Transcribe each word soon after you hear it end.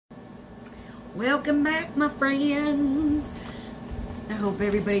Welcome back, my friends. I hope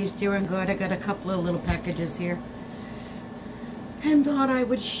everybody's doing good. I got a couple of little packages here and thought I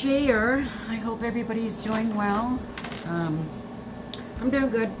would share. I hope everybody's doing well. I'm doing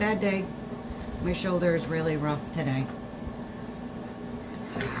good. Bad day. My shoulder is really rough today.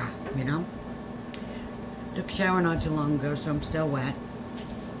 You know? Took a shower not too long ago, so I'm still wet.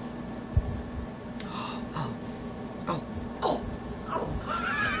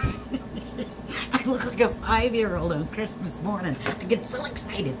 I look like a 5-year-old on Christmas morning. I get so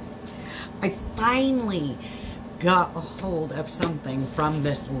excited. I finally got a hold of something from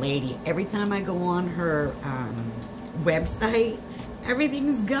this lady. Every time I go on her website,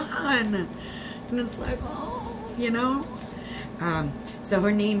 everything's gone. And it's like, oh, you know. So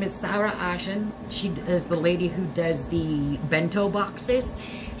her name is Sora Ashen. She is the lady who does the bento boxes.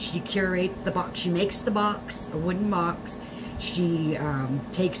 She curates the box. She makes the box, a wooden box. She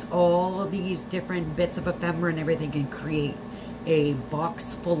takes all these different bits of ephemera and everything and create a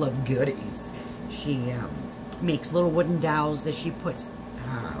box full of goodies. She makes little wooden dowels that she puts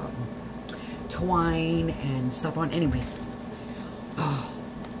twine and stuff on. Anyways, oh,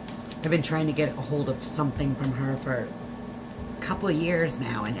 I've been trying to get a hold of something from her for a couple of years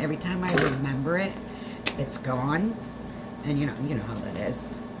now, and every time I remember it, it's gone. And you know how that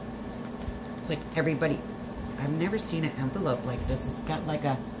is. It's like everybody. I've never seen an envelope like this. It's got like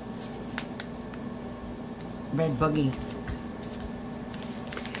a red boogie.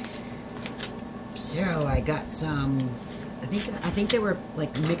 So I got some, I think they were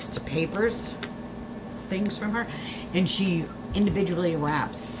like mixed papers things from her, and she individually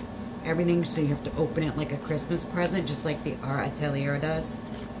wraps everything, so you have to open it like a Christmas present, just like the Art Atelier does.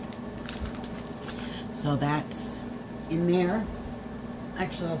 So that's in there.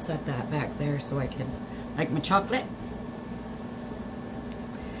 Actually, I'll set that back there so I can, like my chocolate.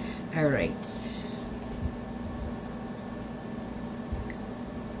 All right.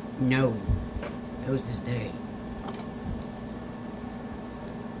 No. Knows this day.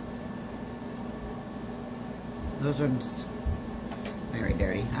 Those ones very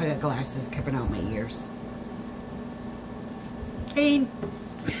dirty. I got glasses covering out my ears. Clean.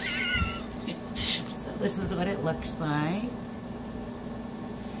 So this is what it looks like.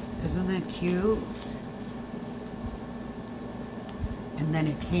 Isn't that cute? And then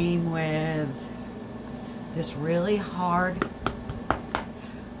it came with this really hard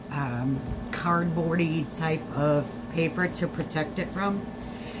cardboardy type of paper to protect it from.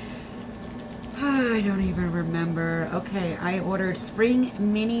 I don't even remember. Okay, I ordered Spring Buds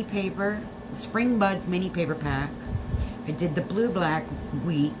mini paper pack. I did the blue, black,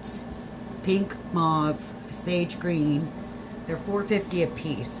 wheat, pink, mauve, sage green. They're $4.50 a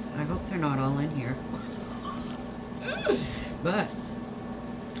piece. I hope they're not all in here. But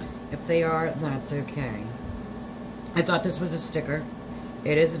if they are, that's okay. I thought this was a sticker.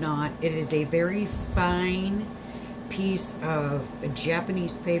 It is not. It is a very fine piece of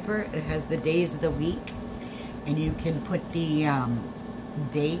Japanese paper. It has the days of the week, and you can put the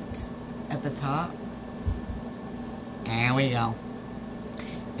date at the top. There we go.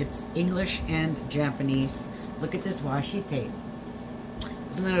 It's English and Japanese. Look at this washi tape.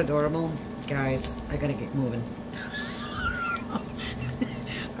 Isn't that adorable? Guys, I gotta get moving.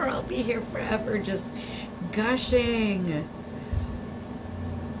 Or I'll be here forever just gushing.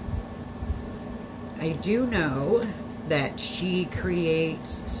 I do know that she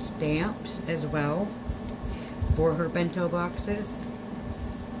creates stamps as well for her bento boxes.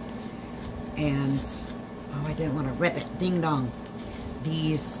 And, oh, I didn't want to rip it. Ding dong.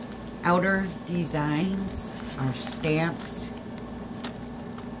 These outer designs are stamped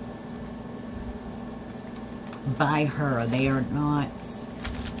by her. They are not,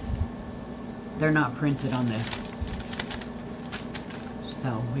 they're not printed on this.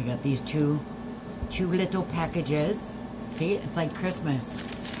 So we got these two little packages. See, it's like Christmas.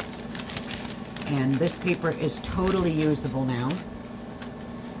 And this paper is totally usable now.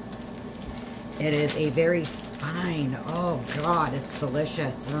 It is a very fine, oh God, it's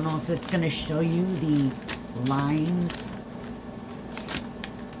delicious. I don't know if it's going to show you the lines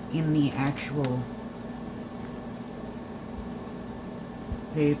in the actual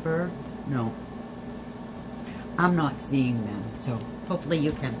paper. No, I'm not seeing them, so hopefully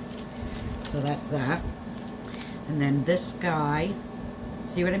you can. So that's that. And then this guy,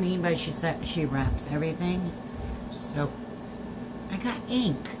 see what I mean by she wraps everything? So I got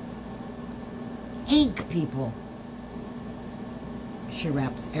ink. Ink, people. She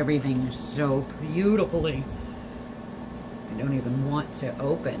wraps everything so beautifully. I don't even want to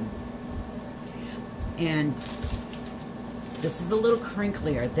open. And This is a little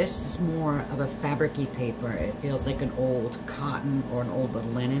crinklier. This is more of a fabric-y paper. It feels like an old cotton or an old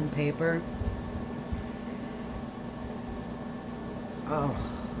linen paper. Oh,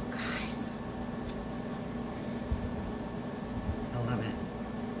 guys. I love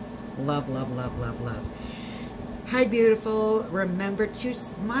it. Love, love, love, love, love. Hi, beautiful. Remember to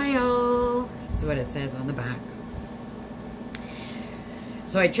smile. That's what it says on the back.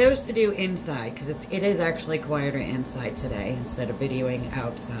 So I chose to do inside because it is actually quieter inside today instead of videoing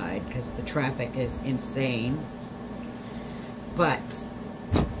outside because the traffic is insane. But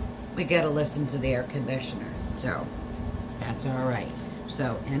we gotta listen to the air conditioner, so that's all right.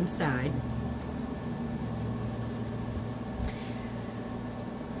 So inside.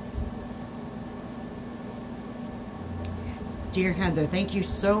 Dear Heather, thank you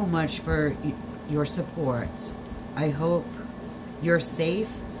so much for your support. I hope you're safe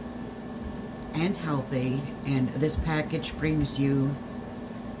and healthy, and this package brings you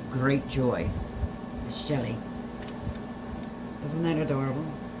great joy. Shelly. Isn't that adorable?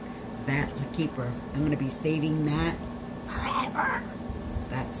 That's a keeper. I'm going to be saving that forever.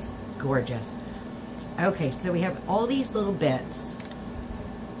 That's gorgeous. Okay, so we have all these little bits,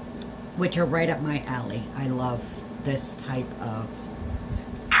 which are right up my alley. I love this type of...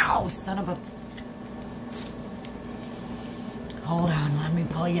 Ow, son of a... Hold on, let me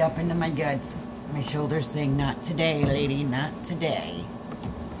pull you up into my guts. My shoulder's saying, not today, lady, not today.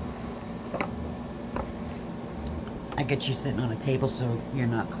 I get you sitting on a table so you're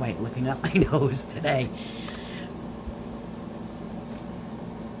not quite looking up my nose today.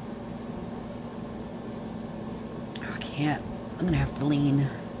 I can't. I'm gonna have to lean.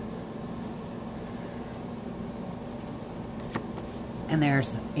 And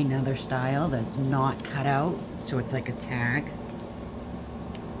there's another style that's not cut out, so it's like a tag.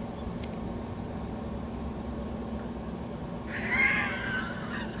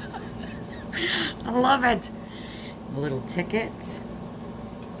 I love it. A little ticket.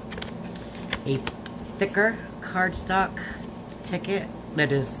 A thicker cardstock ticket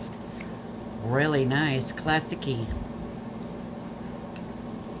that is really nice, classic-y.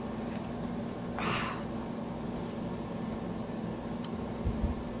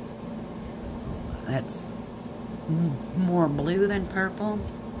 That's more blue than purple.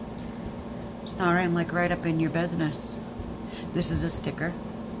 Sorry, I'm like right up in your business. This is a sticker.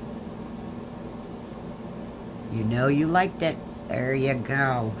 You know you liked it. There you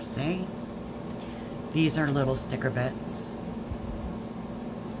go. See? These are little sticker bits.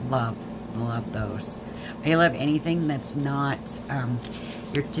 Love those. I love anything that's not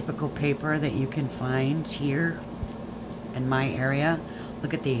your typical paper that you can find here in my area.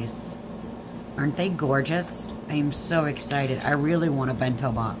 Look at these. Aren't they gorgeous? I am so excited. I really want a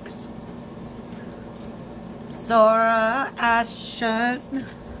bento box. Sora, ashen.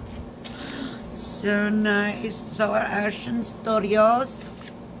 So nice. Sora, ashen studios.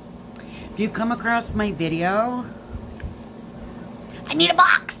 If you come across my video, I need a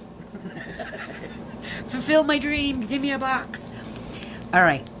box. Fulfill my dream. Give me a box. All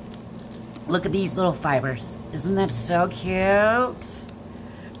right. Look at these little fibers. Isn't that so cute?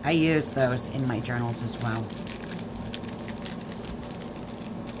 I use those in my journals as well.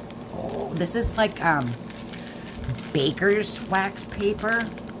 Oh, this is like baker's wax paper.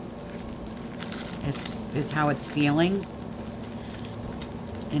 Is how it's feeling.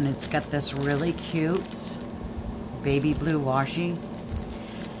 And it's got this really cute baby blue washi.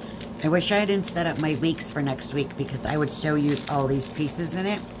 I wish I didn't set up my weeks for next week because I would so use all these pieces in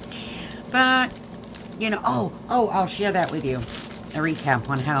it. But, you know, oh, I'll share that with you. A recap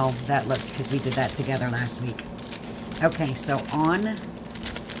on how that looked because we did that together last week. Okay, so on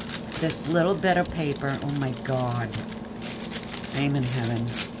this little bit of paper, oh my God, I'm in heaven.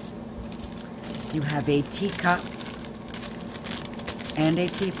 You have a teacup and a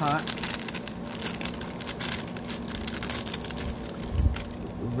teapot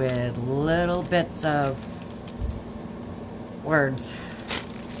with little bits of words.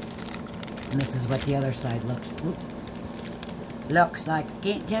 And this is what the other side looks. Oop. Looks like. I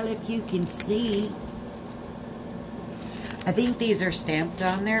can't tell if you can see. I think these are stamped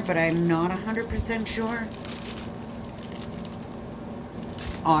on there, but I'm not 100% sure.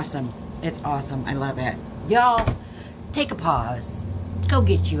 Awesome. It's awesome. I love it. Y'all, take a pause. Go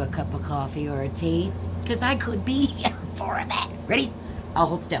get you a cup of coffee or a tea, because I could be here for a bit. Ready? I'll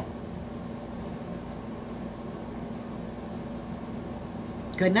hold still.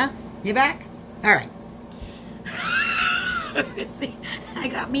 Good enough? You back? All right. See, I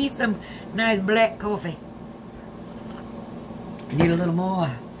got me some nice black coffee. I need a little more.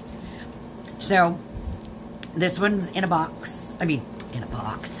 So, This one's in a box. I mean, in a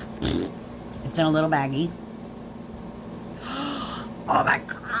box. It's in a little baggie. Oh my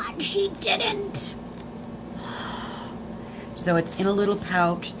God, she didn't. So it's in a little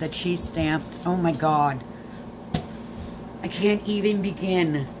pouch that she stamped. Oh my God. I can't even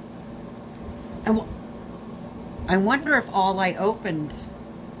begin. I wonder if all I opened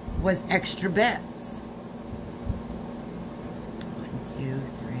was extra bits. 1, 2,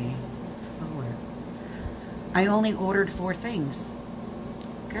 3, 4. I only ordered 4 things.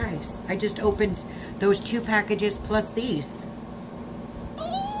 Guys, I just opened those 2 packages plus these.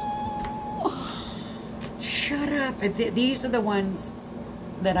 Shut up. These are the ones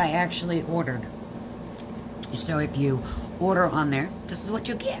that I actually ordered. So if you order on there, this is what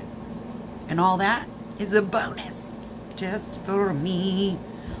you get. And all that is a bonus just for me.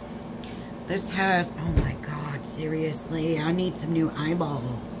 This has, oh my God, seriously, I need some new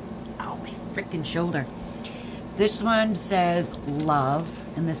eyeballs. Oh, my freaking shoulder. This one says love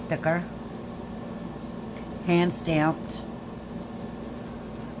in the sticker. Hand stamped.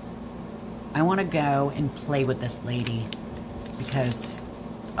 I want to go and play with this lady because,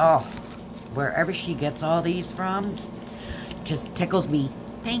 oh, wherever she gets all these from, just tickles me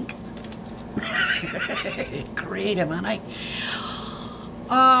pink. Creative, aren't I?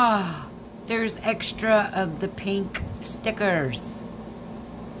 Ah, there's extra of the pink stickers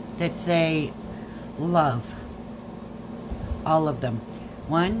that say love. All of them.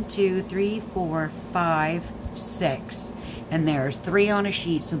 1, 2, 3, 4, 5, 6. And there's 3 on a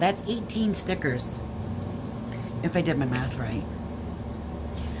sheet, so that's 18 stickers. If I did my math right.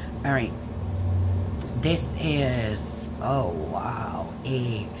 Alright. This is, oh wow,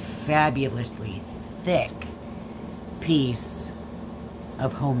 a fabulously thick piece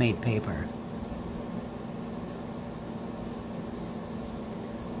of homemade paper.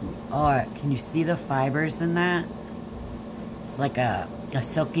 Oh, can you see the fibers in that? It's like a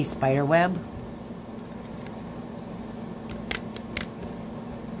silky spider web.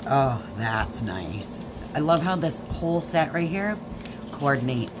 Oh, that's nice. I love how this whole set right here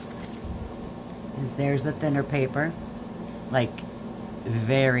coordinates. There's the thinner paper. Like,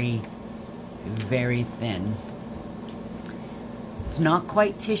 very, very thin. It's not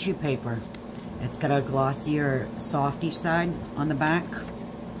quite tissue paper. It's got a glossier, softy side on the back.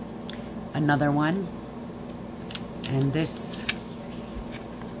 Another one. And this...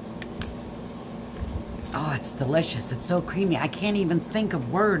 oh, it's delicious. It's so creamy. I can't even think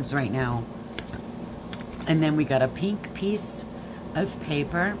of words right now. And then we got a pink piece of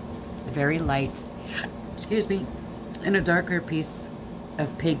paper, very light, excuse me, and a darker piece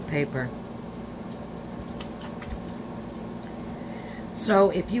of pink paper.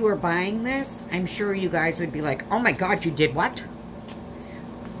 So if you were buying this, I'm sure you guys would be like, oh my God, you did what?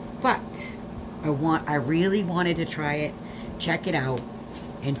 But I really wanted to try it, check it out,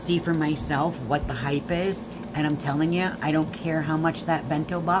 and see for myself what the hype is. And I'm telling you, I don't care how much that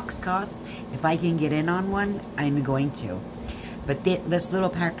bento box costs. If I can get in on one, I'm going to. But this little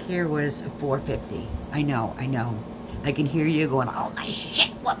pack here was $4.50. I know. I can hear you going, oh my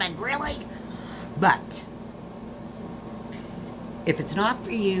shit, woman, really? But if it's not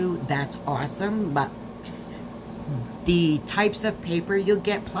for you, that's awesome. But the types of paper you'll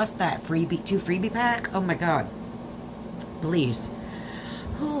get, plus that freebie, 2 freebie pack, oh my God, please.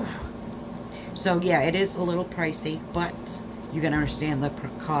 Whew. So yeah, it is a little pricey, but you can understand the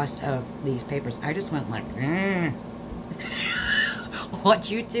cost of these papers. I just went like, watch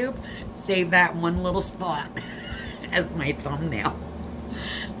YouTube, save that one little spot as my thumbnail.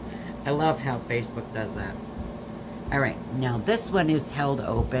 I love how Facebook does that. Alright, now this one is held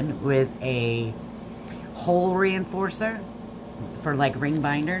open with a hole reinforcer for like ring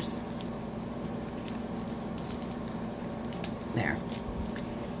binders. There.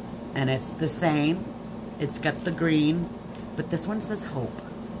 And it's the same. It's got the green, but this one says hope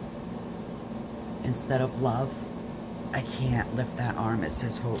instead of love. I can't lift that arm. It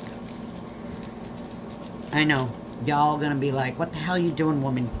says hope. I know. Y'all gonna be like, what the hell you doing,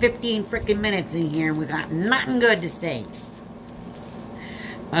 woman? 15 freaking minutes in here and we got nothing good to say.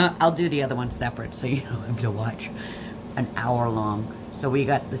 I'll do the other one separate so you don't have to watch an hour long. So we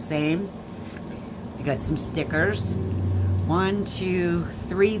got the same. We got some stickers. 1, 2,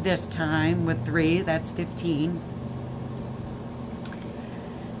 3 this time with 3. That's 15.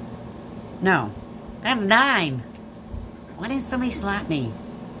 No, that's 9. Why didn't somebody slap me?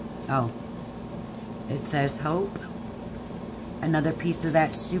 Oh, it says hope. Another piece of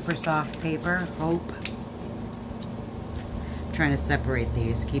that super soft paper, hope. I'm trying to separate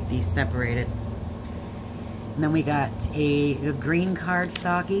these, keep these separated. And then we got a green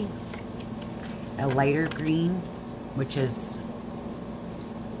cardstocky. a lighter green, which is,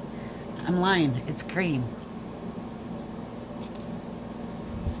 I'm lying, it's cream.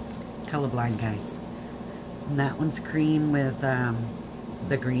 Colorblind, guys. And that one's cream with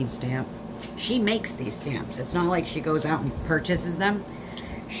the green stamp. She makes these stamps. It's not like she goes out and purchases them.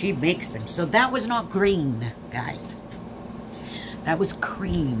 She makes them. So that was not green, guys. That was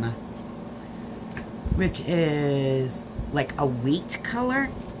cream, which is like a wheat color.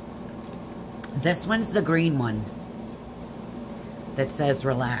 This one's the green one that says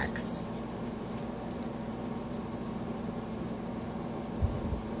relax.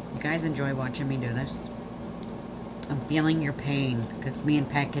 You guys enjoy watching me do this? I'm feeling your pain because me and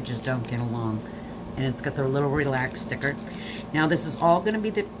packages don't get along. And it's got the little relax sticker. Now this is all going to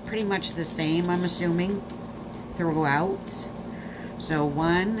be pretty much the same, I'm assuming, throughout. So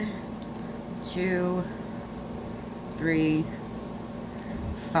 1, 2, 3,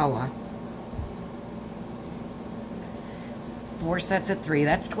 4. 4 sets of 3.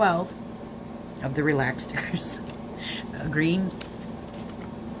 That's 12 of the relax stickers. A green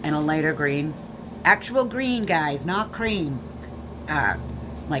and a lighter green. Actual green, guys, not cream.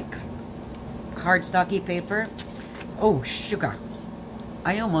 Like cardstocky paper. Oh, sugar.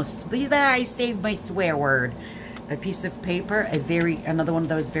 I saved my swear word. A piece of paper, another one of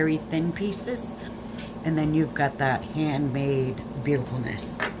those very thin pieces. And then you've got that handmade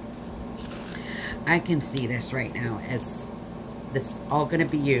beautifulness. I can see this right now as this all going to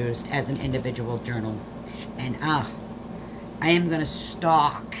be used as an individual journal. And I am going to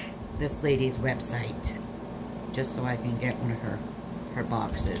stalk this lady's website just so I can get one of her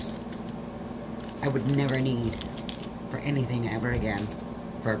boxes. I would never need for anything ever again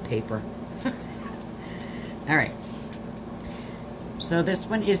for paper. Alright. So this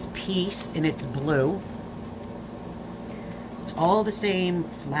one is Peace and it's blue. It's all the same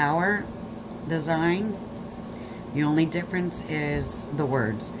flower design. The only difference is the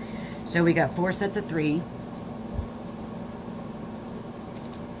words. So we got 4 sets of 3.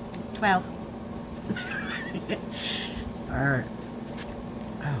 12. Or,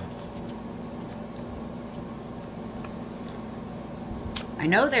 oh. I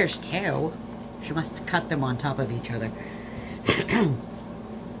know there's 2. She must cut them on top of each other.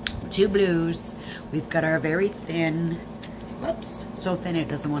 2 blues. We've got our very thin, whoops, so thin it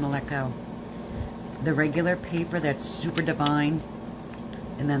doesn't want to let go. The regular paper that's super divine.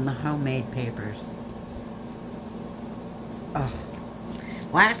 And then the homemade papers. Oh.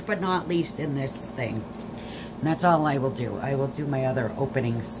 Last but not least in this thing. And that's all I will do. I will do my other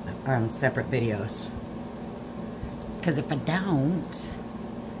openings on separate videos. Because if I don't,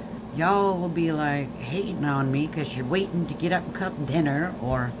 y'all will be like hating on me because you're waiting to get up and cook dinner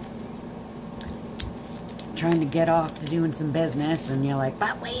or trying to get off to doing some business and you're like,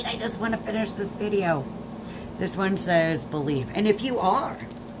 but wait, I just want to finish this video. This one says believe. And if you are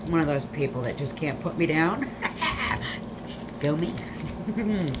one of those people that just can't put me down, go me.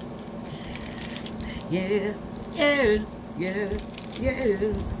 Yeah, yeah, yeah,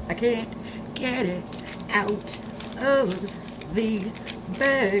 yeah. I can't get it out of the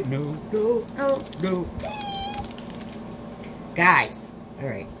bag. No, no, no, no. Guys,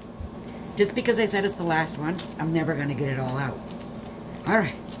 alright. Just because I said it's the last one, I'm never going to get it all out.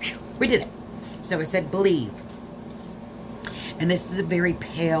 Alright, we did it. So I said believe. And this is a very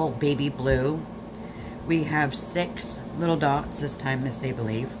pale baby blue. We have 6 little dots this time that say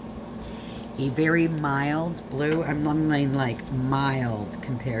believe. A very mild blue. I'm mean like mild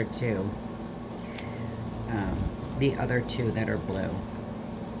compared to the other 2 that are blue.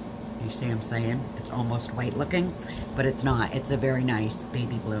 You see what I'm saying? It's almost white looking, but it's not. It's a very nice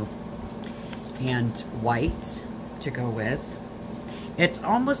baby blue. And white to go with. It's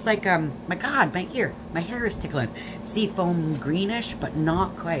almost like, my God, my ear. My hair is tickling. Seafoam greenish, but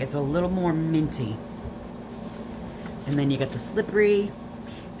not quite. It's a little more minty. And then you got the slippery.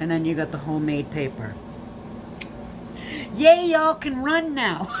 And then you got the homemade paper. Yay, y'all can run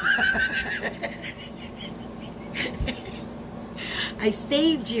now. I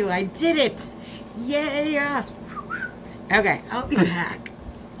saved you. I did it. Yay, yes. Okay, I'll be back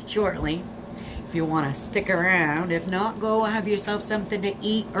shortly. If you want to stick around. If not, go have yourself something to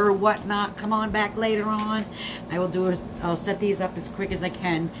eat or whatnot. Come on back later on. I'll set these up as quick as I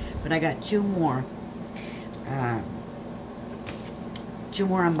can. But I got 2 more. 2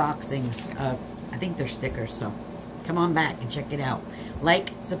 more unboxings of, I think they're stickers, so come on back and check it out.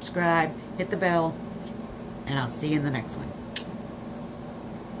 Like, subscribe, hit the bell, and I'll see you in the next one.